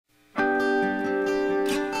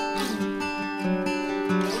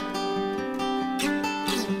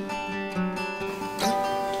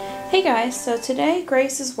Hey guys, so today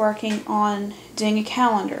Grace is working on doing a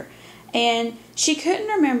calendar and she couldn't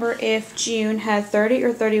remember if June had 30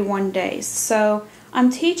 or 31 days. So I'm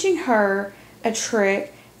teaching her a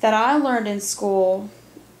trick that I learned in school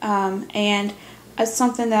and it's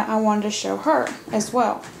something that I wanted to show her as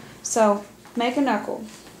well. So make a knuckle.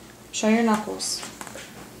 Show your knuckles.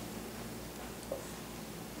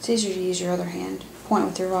 It's easier to use your other hand. Point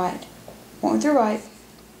with your right. Point with your right.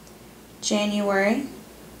 January,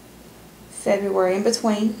 February in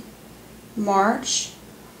between, March,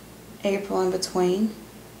 April in between,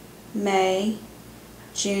 May,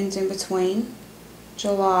 June's in between,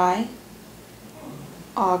 July,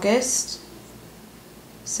 August,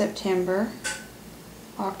 September,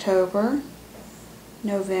 October,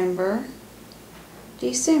 November,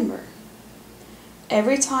 December.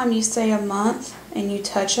 Every time you say a month and you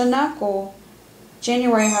touch a knuckle,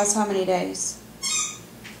 January has how many days?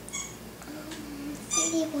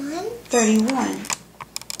 31. 31.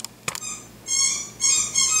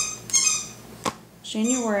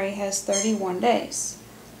 January has 31 days.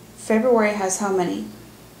 February has how many?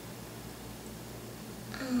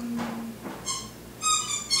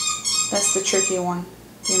 That's the tricky one.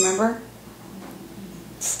 Do you remember?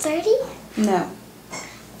 30? No.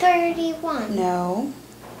 31. No.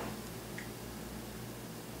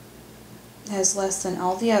 It has less than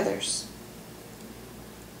all the others.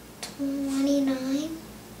 29.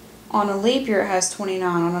 On a leap year it has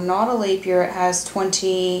 29. On a not a leap year it has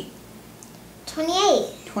 28.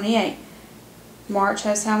 28. March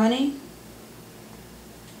has how many?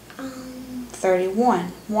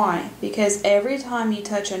 31. Why? Because every time you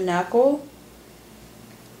touch a knuckle,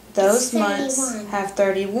 those months have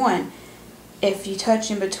 31. If you touch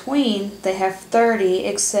in between, they have 30,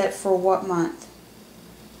 except for what month?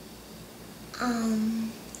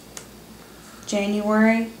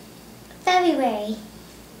 January? February.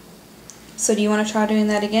 So do you want to try doing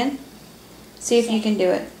that again? See if you can do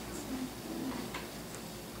it.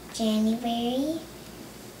 January,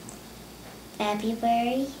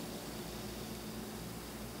 February,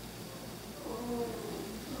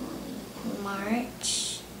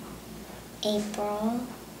 March, April,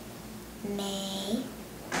 May,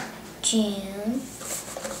 June.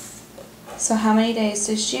 So how many days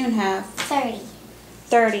does June have? 30.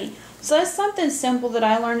 30. So that's something simple that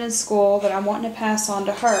I learned in school that I'm wanting to pass on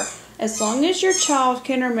to her. As long as your child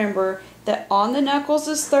can remember that on the knuckles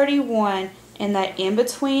is 31 and that in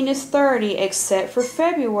between is 30 except for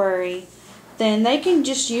February, then they can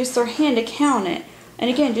just use their hand to count it. And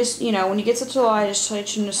again, just, when you get to July, just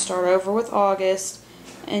teach them to start over with August.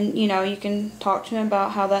 And, you can talk to them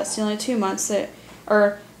about how that's the only 2 months that,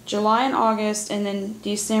 or July and August, and then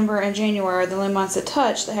December and January are the only months that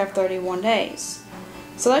touch that have 31 days.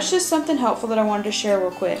 So that's just something helpful that I wanted to share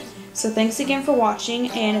real quick. So thanks again for watching,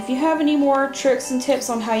 and if you have any more tricks and tips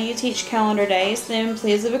on how you teach calendar days, then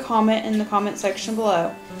please leave a comment in the comment section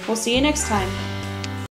below. We'll see you next time.